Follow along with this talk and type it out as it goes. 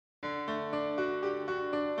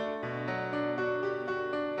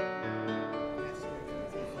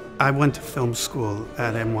I went to film school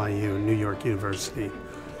at NYU, New York University,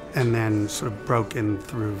 and then sort of broke in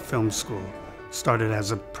through film school. Started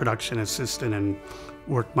as a production assistant and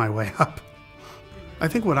worked my way up. I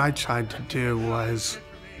think what I tried to do was,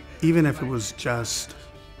 even if it was just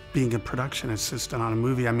being a production assistant on a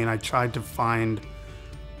movie, I mean, I tried to find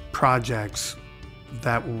projects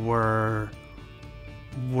that were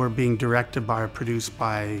being directed by or produced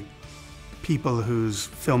by people whose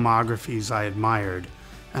filmographies I admired.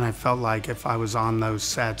 And I felt like if I was on those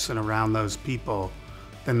sets and around those people,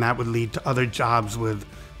 then that would lead to other jobs with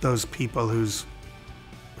those people whose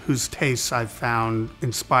tastes I found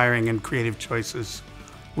inspiring and creative choices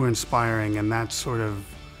were inspiring. And that's sort of,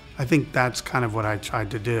 I think that's kind of what I tried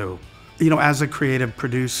to do. You know, as a creative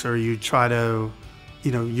producer, you try to,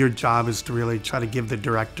 you know, your job is to really try to give the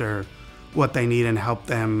director what they need and help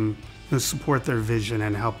them, you know, support their vision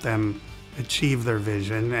and help them achieve their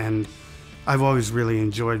vision. And I've always really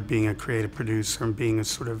enjoyed being a creative producer and being a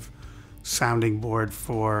sort of sounding board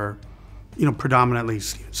for, you know, predominantly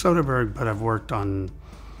Steven Soderbergh, but I've worked on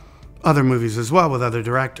other movies as well with other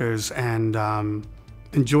directors and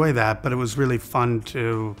enjoy that. But it was really fun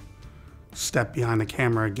to step behind the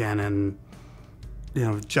camera again and, you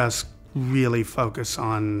know, just really focus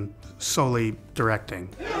on solely directing.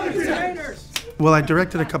 Well, I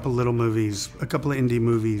directed a couple little movies, a couple of indie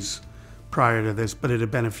movies prior to this, but it had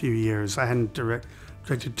been a few years. I hadn't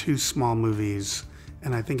directed two small movies,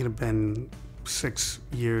 and I think it had been 6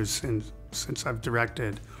 years since I've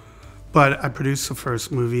directed. But I produced the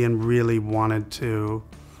first movie and really wanted to,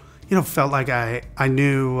 you know, felt like I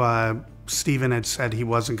knew Steven had said he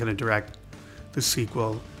wasn't going to direct the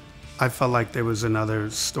sequel. I felt like there was another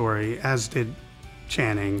story, as did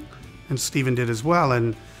Channing, and Steven did as well.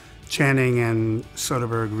 And Channing and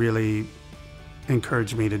Soderbergh really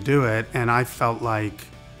encouraged me to do it, and I felt like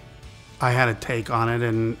I had a take on it,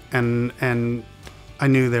 and I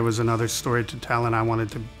knew there was another story to tell, and I wanted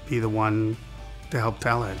to be the one to help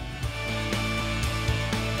tell it.